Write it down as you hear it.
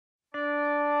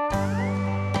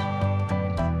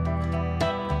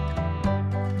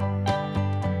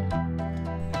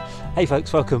Hey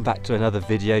folks, welcome back to another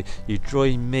video. You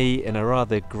join me in a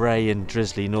rather grey and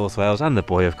drizzly North Wales, and the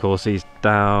boy of course, he's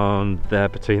down there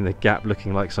between the gap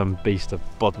looking like some beast of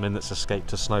Bodmin that's escaped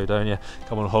to Snowdonia,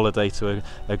 come on holiday to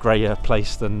a greyer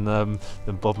place than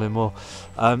Bodmin Moor.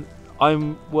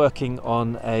 I'm working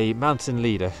on a mountain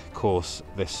leader course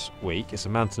this week. It's a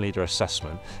mountain leader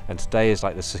assessment, and today is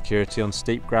like the security on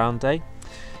steep ground day.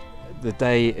 The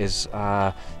day is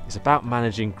about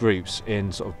managing groups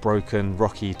in sort of broken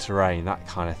rocky terrain, that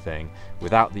kind of thing,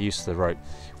 without the use of the rope.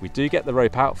 We do get the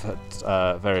rope out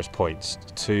at various points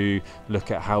to look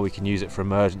at how we can use it for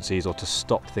emergencies or to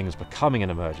stop things becoming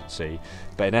an emergency,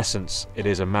 but in essence it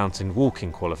is a mountain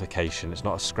walking qualification. It's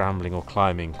not a scrambling or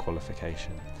climbing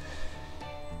qualification.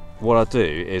 What I'll do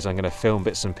is I'm going to film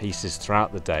bits and pieces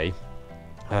throughout the day,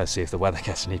 see if the weather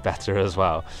gets any better as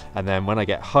well, and then when I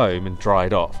get home and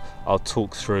dried off, I'll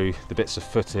talk through the bits of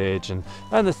footage and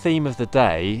the theme of the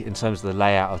day in terms of the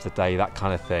layout of the day, that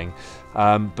kind of thing,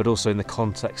 but also in the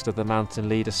context of the mountain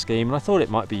leader scheme. And I thought it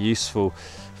might be useful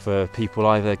for people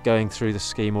either going through the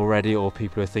scheme already or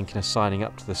people who are thinking of signing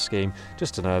up to the scheme,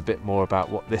 just to know a bit more about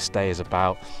what this day is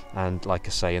about, and like I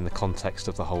say, in the context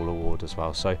of the whole award as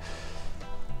well. So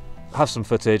have some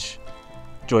footage,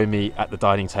 join me at the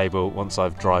dining table once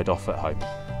I've dried off at home.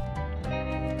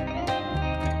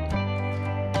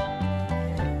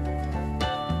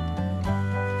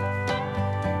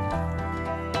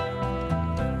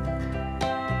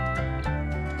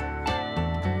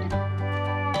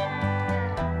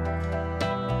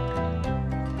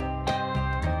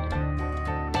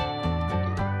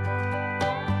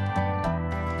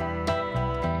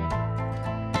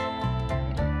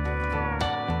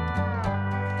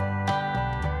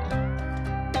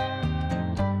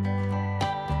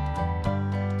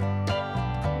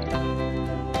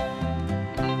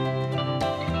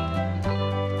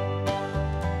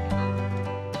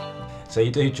 So you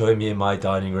do join me in my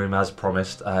dining room as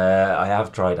promised. I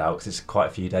have dried out because it's quite a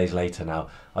few days later now.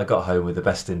 I got home with the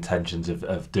best intentions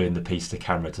of doing the piece to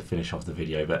camera to finish off the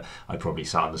video, but I probably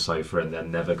sat on the sofa and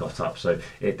then never got up, so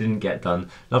it didn't get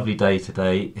done. Lovely day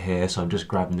today here, so I'm just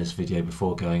grabbing this video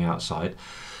before going outside.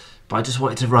 But I just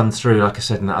wanted to run through, like I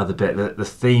said in that other bit, the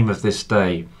theme of this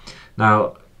day.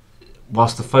 Now,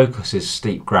 whilst the focus is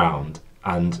steep ground,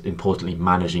 and importantly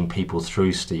managing people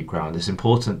through steep ground, it's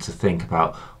important to think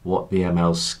about what the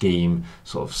ML scheme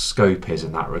sort of scope is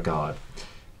in that regard.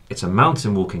 It's a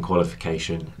mountain walking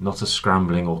qualification, not a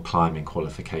scrambling or climbing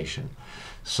qualification.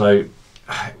 So,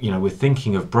 you know, we're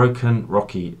thinking of broken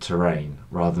rocky terrain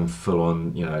rather than full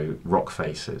on, you know, rock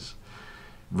faces.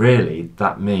 Really,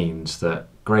 that means that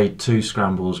grade 2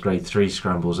 scrambles, grade 3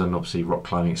 scrambles, and obviously rock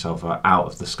climbing itself are out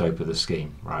of the scope of the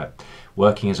scheme, right?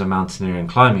 Working as a mountaineer and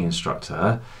climbing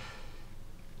instructor,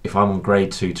 if I'm on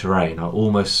grade 2 terrain, I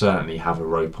almost certainly have a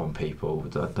rope on people.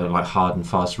 I don't like hard and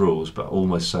fast rules, but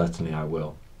almost certainly I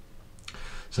will.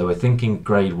 So we're thinking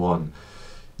grade 1.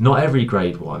 Not every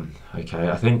grade 1, okay?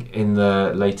 I think in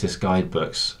the latest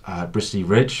guidebooks, Brisley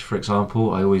Ridge, for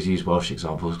example, I always use Welsh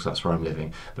examples because that's where I'm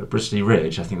living, but Brisley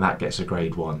Ridge, I think that gets a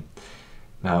grade 1.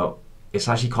 Now, it's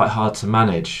actually quite hard to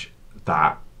manage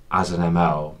that as an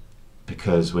ML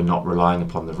because we're not relying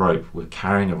upon the rope. We're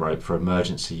carrying a rope for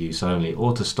emergency use only,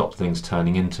 or to stop things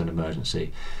turning into an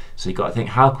emergency. So you've got to think,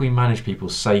 how can we manage people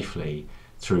safely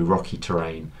through rocky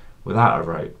terrain without a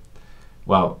rope?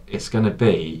 Well, it's going to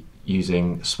be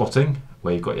using spotting,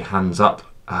 where you've got your hands up,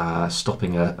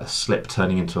 stopping a slip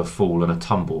turning into a fall and a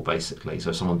tumble, basically.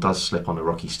 So if someone does slip on a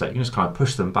rocky step, you can just kind of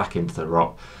push them back into the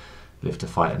rock, live to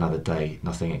fight another day,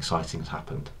 nothing exciting has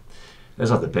happened. There's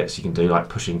other bits you can do, like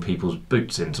pushing people's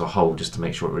boots into a hole just to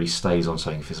make sure it really stays on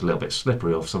something if it's a little bit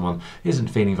slippery, or if someone isn't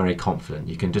feeling very confident.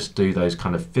 You can just do those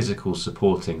kind of physical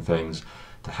supporting things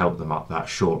to help them up that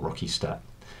short rocky step.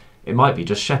 It might be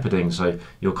just shepherding, so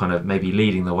you're kind of maybe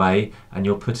leading the way and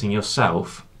you're putting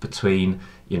yourself between,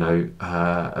 you know,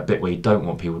 a bit where you don't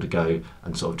want people to go,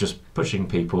 and sort of just pushing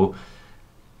people,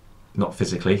 not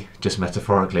physically, just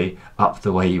metaphorically, up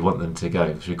the way you want them to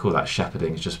go. So we call that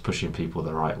shepherding, it's just pushing people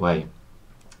the right way.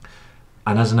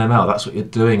 And as an ML, that's what you're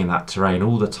doing in that terrain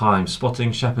all the time,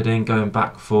 spotting, shepherding, going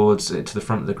back, forwards, to the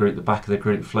front of the group, the back of the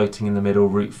group, floating in the middle,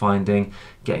 route finding,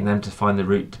 getting them to find the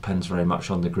route depends very much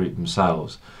on the group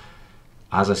themselves.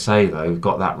 As I say though, we've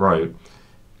got that rope,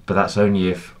 but that's only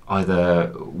if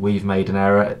either we've made an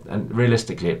error, and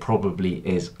realistically it probably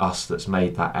is us that's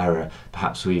made that error.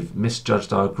 Perhaps we've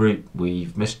misjudged our group,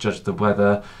 we've misjudged the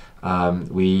weather,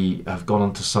 we have gone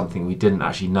onto something we didn't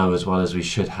actually know as well as we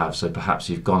should have. So perhaps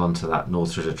you've gone onto that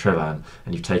North Ridge of Tryfan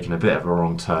and you've taken a bit of a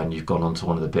wrong turn, you've gone onto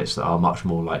one of the bits that are much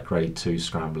more like grade 2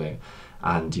 scrambling,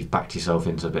 and you've backed yourself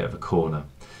into a bit of a corner.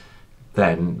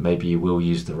 then maybe you will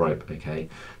use the rope, okay?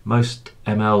 Most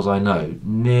MLs I know,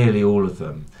 nearly all of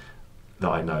them that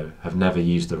I know, have never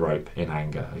used the rope in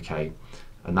anger, okay?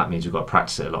 And that means we've got to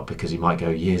practice it a lot, because you might go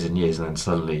years and years and then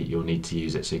suddenly you'll need to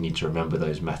use it, so you need to remember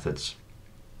those methods.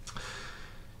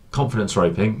 Confidence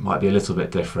roping might be a little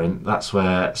bit different. That's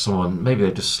where someone, maybe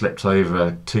they've just slipped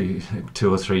over two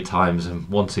or three times, and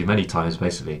one too many times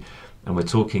basically, and we're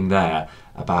talking there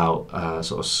about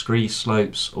sort of scree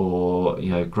slopes or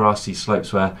grassy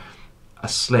slopes where a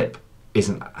slip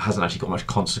hasn't actually got much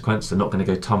consequence. They're not going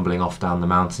to go tumbling off down the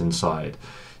mountainside.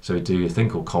 So we do a thing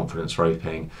called confidence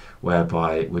roping,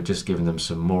 whereby we're just giving them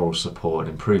some moral support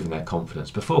and improving their confidence.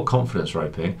 Before confidence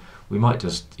roping, we might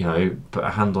just put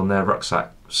a hand on their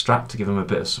rucksack strap to give them a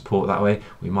bit of support that way.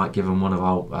 We might give them one of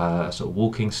our sort of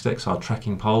walking sticks, our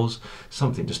trekking poles,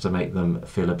 something just to make them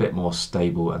feel a bit more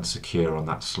stable and secure on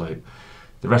that slope.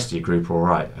 The rest of your group are all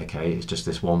right, okay? It's just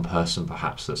this one person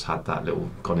perhaps that's had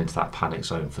gone into that panic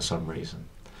zone for some reason.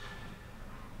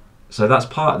 So that's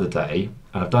part of the day,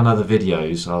 and I've done other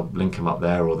videos, I'll link them up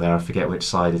there or there, I forget which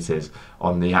side it is,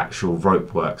 on the actual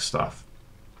rope work stuff.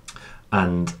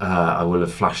 And I will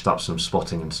have flashed up some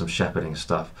spotting and some shepherding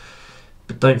stuff.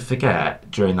 But don't forget,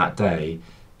 during that day,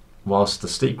 whilst the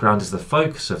steep ground is the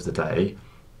focus of the day,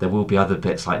 there will be other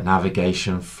bits like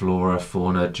navigation, flora,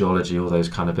 fauna, geology, all those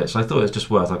kind of bits. So I thought it was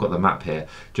just worth, I've got the map here,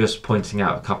 just pointing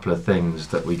out a couple of things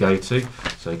that we go to.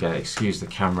 So again, excuse the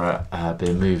camera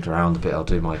being moved around a bit. I'll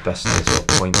do my best to sort of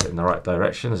point it in the right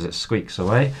direction as it squeaks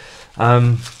away.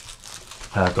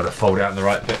 I've got to fold it out in the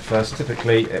right bit first.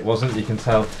 Typically it wasn't, you can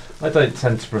tell. I don't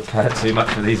tend to prepare too much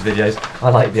for these videos. I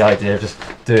like the idea of just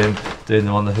doing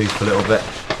them on the hoof a little bit.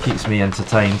 Keeps me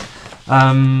entertained.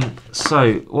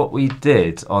 So what we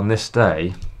did on this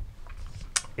day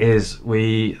is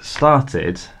we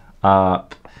started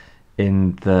up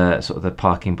in the sort of the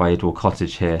parking by Idwell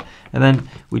Cottage here, and then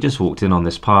we just walked in on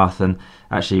this path, and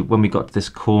actually when we got to this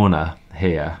corner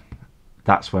here,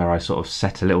 that's where I sort of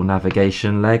set a little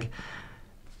navigation leg.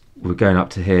 We're going up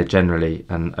to here generally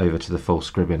and over to the false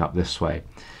Scribbin up this way,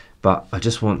 but I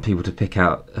just want people to pick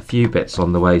out a few bits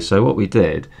on the way. So what we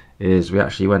did is we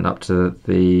actually went up to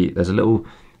there's a little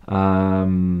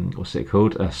what's it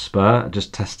called, a spur,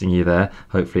 just testing you there.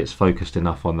 Hopefully it's focused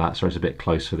enough on that, so it's a bit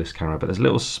close for this camera, but there's a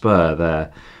little spur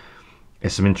there.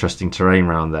 There's some interesting terrain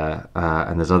around there,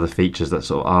 and there's other features that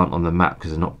sort of aren't on the map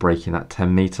because they're not breaking that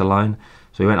 10-meter line.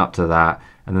 So we went up to that,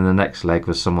 and then the next leg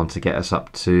was someone to get us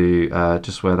up to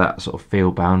just where that sort of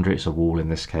field boundary, it's a wall in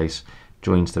this case,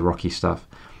 joins the rocky stuff.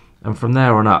 And from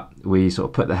there on up, we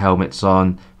sort of put the helmets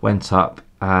on, went up,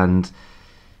 and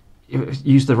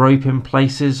used the rope in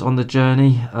places on the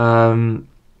journey. And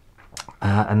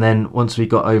then once we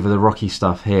got over the rocky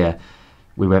stuff here,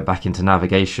 we went back into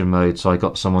navigation mode. So I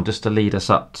got someone just to lead us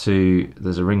up to,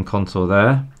 there's a ring contour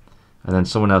there, and then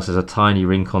someone else has a tiny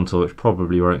ring contour which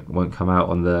probably won't come out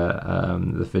on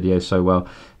the video so well,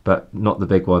 but not the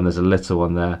big one, there's a little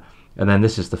one there. And then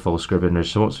this is the false Scribbin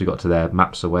Ridge. So once we got to there,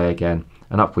 maps away again,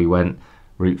 and up we went,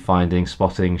 route finding,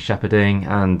 spotting, shepherding,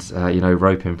 and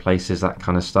rope in places, that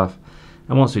kind of stuff.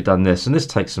 And once we've done this, and this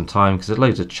takes some time because there's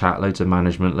loads of chat, loads of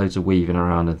management, loads of weaving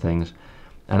around and things,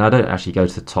 and I don't actually go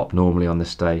to the top normally on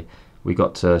this day. We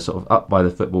got to sort of up by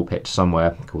the football pitch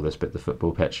somewhere, call this bit the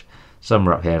football pitch,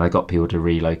 somewhere up here, and I got people to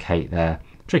relocate there.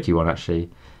 Tricky one actually.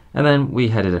 And then we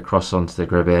headed across onto the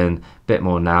Scribbin, bit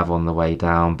more nav on the way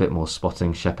down, bit more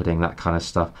spotting, shepherding, that kind of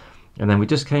stuff. And then we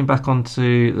just came back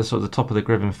onto the sort of the top of the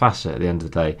Scribbin facet at the end of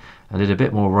the day and did a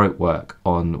bit more rope work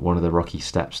on one of the rocky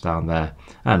steps down there.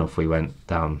 And off we went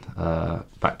down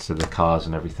back to the cars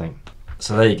and everything.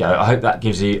 So there you go. I hope that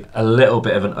gives you a little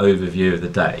bit of an overview of the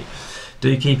day.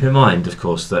 Do keep in mind, of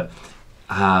course, that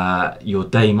your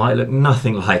day might look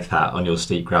nothing like that on your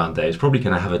steep ground day. It's probably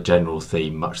going to have a general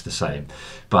theme, much the same.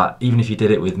 But even if you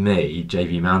did it with me,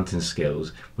 JV Mountain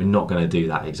Skills, we're not going to do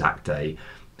that exact day.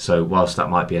 So whilst that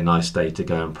might be a nice day to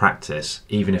go and practice,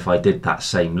 even if I did that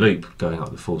same loop going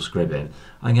up the false Scribbin,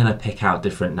 I'm going to pick out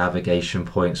different navigation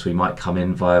points. We might come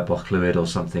in via Bochlwyd or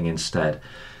something instead.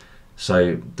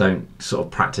 So don't sort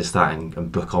of practice that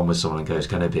and book on with someone and go, it's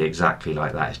going to be exactly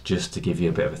like that. It's just to give you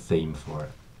a bit of a theme for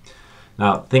it.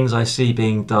 Now, things I see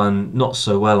being done not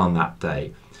so well on that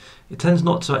day, it tends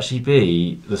not to actually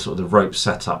be the sort of the rope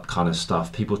setup kind of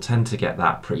stuff. People tend to get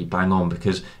that pretty bang on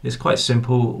because it's quite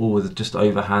simple, all with just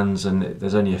overhands, and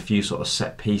there's only a few sort of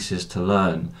set pieces to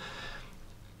learn.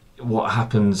 What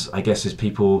happens, I guess, is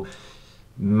people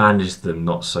manage them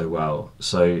not so well.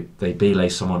 So they belay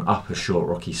someone up a short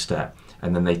rocky step,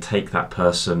 and then they take that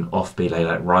person off belay,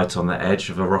 like right on the edge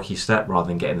of a rocky step, rather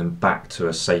than getting them back to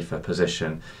a safer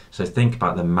position. So think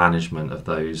about the management of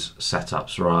those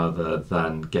setups rather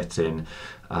than getting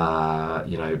a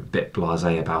bit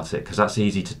blasé about it, because that's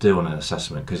easy to do on an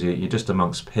assessment, because you're just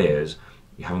amongst peers.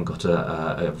 You haven't got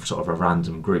a sort of a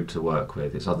random group to work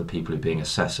with. It's other people who are being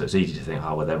assessed, so it's easy to think,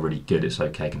 oh well, they're really good, it's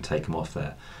okay, I can take them off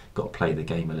there. Got to play the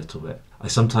game a little bit. I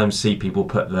sometimes see people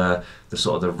put the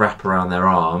sort of the wrap around their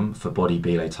arm for body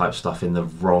belay type stuff in the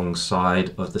wrong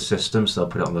side of the system, so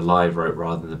they'll put it on the live rope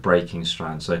rather than the braking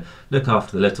strand. So look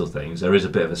after the little things. There is a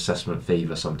bit of assessment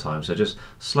fever sometimes, so just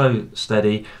slow,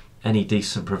 steady. Any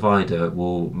decent provider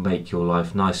will make your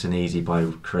life nice and easy by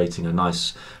creating a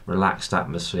nice relaxed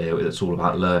atmosphere that's all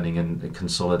about learning and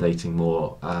consolidating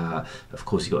more. Of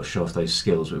course you've got to show off those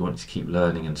skills, but we want you to keep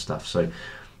learning and stuff. So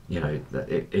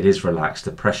it is relaxed.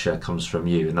 The pressure comes from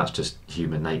you, and that's just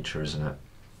human nature, isn't it?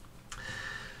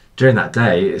 During that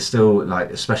day, it's still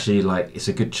especially it's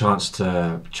a good chance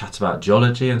to chat about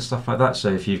geology and stuff like that. So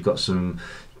if you've got some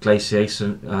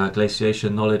glaciation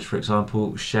knowledge, for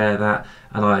example, share that.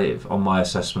 And on my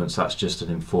assessments, that's just an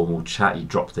informal chat. You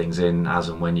drop things in as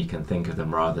and when you can think of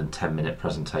them, rather than 10-minute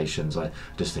presentations. I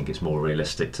just think it's more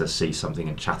realistic to see something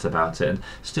and chat about it, and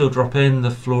still drop in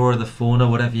the flora, the fauna,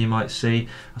 whatever you might see.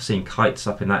 I've seen kites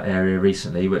up in that area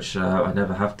recently, which I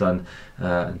never have done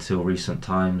until recent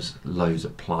times. Loads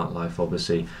of plant life,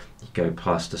 obviously. You go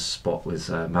past a spot with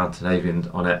mountain avian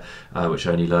on it, which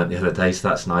I only learnt the other day, so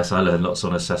that's nice. I learned lots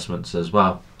on assessments as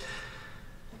well.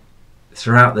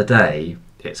 Throughout the day,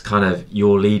 it's kind of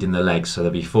you're leading the legs, so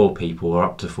there'll be 4 people or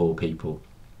up to 4 people,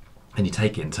 and you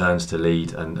take it in turns to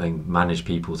lead and manage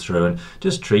people through, and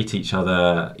just treat each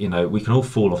other. We can all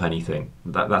fall off anything.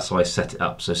 That's why I set it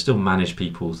up. So still manage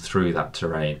people through that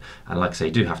terrain, and like I say,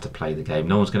 you do have to play the game.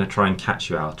 No one's going to try and catch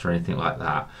you out or anything like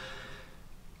that.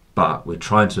 But we're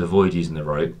trying to avoid using the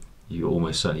rope. You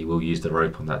almost certainly will use the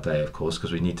rope on that day, of course,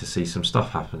 because we need to see some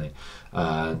stuff happening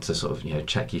to sort of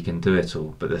check you can do it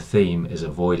all. But the theme is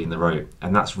avoiding the rope,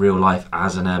 and that's real life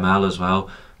as an ML as well.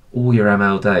 All your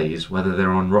ML days, whether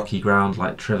they're on rocky ground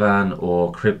like Tryfan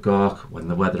or Crib Goch, when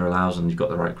the weather allows and you've got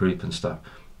the right group and stuff,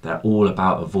 they're all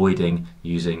about avoiding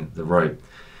using the rope.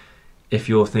 If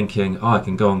you're thinking, oh, I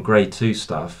can go on grade 2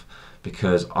 stuff,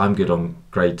 because I'm good on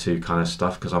grade 2 kind of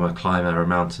stuff, because I'm a climber or a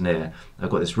mountaineer,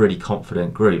 I've got this really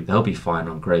confident group, they'll be fine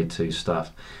on grade 2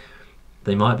 stuff.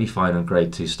 They might be fine on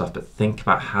grade 2 stuff, but think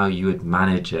about how you would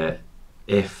manage it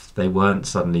if they weren't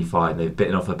suddenly fine. They've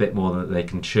bitten off a bit more than they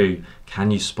can chew.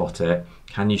 Can you spot it?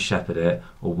 Can you shepherd it?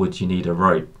 Or would you need a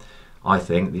rope? I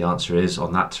think the answer is,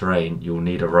 on that terrain, you'll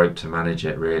need a rope to manage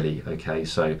it, really. Okay,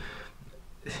 so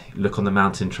look on the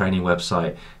mountain training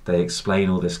website. They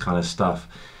explain all this kind of stuff.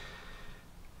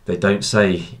 They don't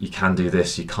say you can do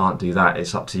this, you can't do that.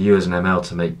 It's up to you as an ML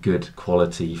to make good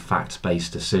quality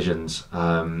fact-based decisions.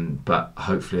 But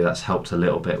hopefully that's helped a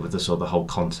little bit with the whole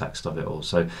context of it all.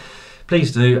 So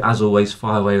please do, as always,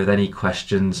 fire away with any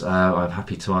questions. I'm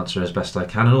happy to answer as best I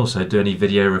can, and also do any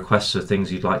video requests of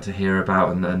things you'd like to hear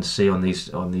about and see on these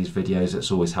videos.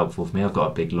 It's always helpful for me. I've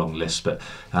got a big long list, but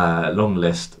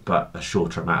a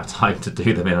shorter amount of time to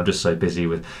do them in. I'm just so busy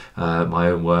with my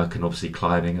own work and obviously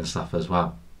climbing and stuff as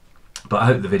well. But I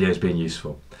hope the video has been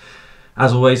useful.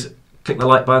 As always, click the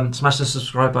like button, smash the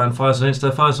subscribe button, follow us on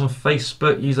Insta, follow us on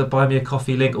Facebook, use the Buy Me a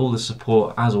Coffee link. All the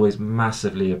support, as always,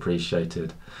 massively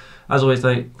appreciated. As always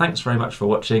though, thanks very much for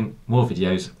watching. More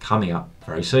videos coming up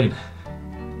very soon.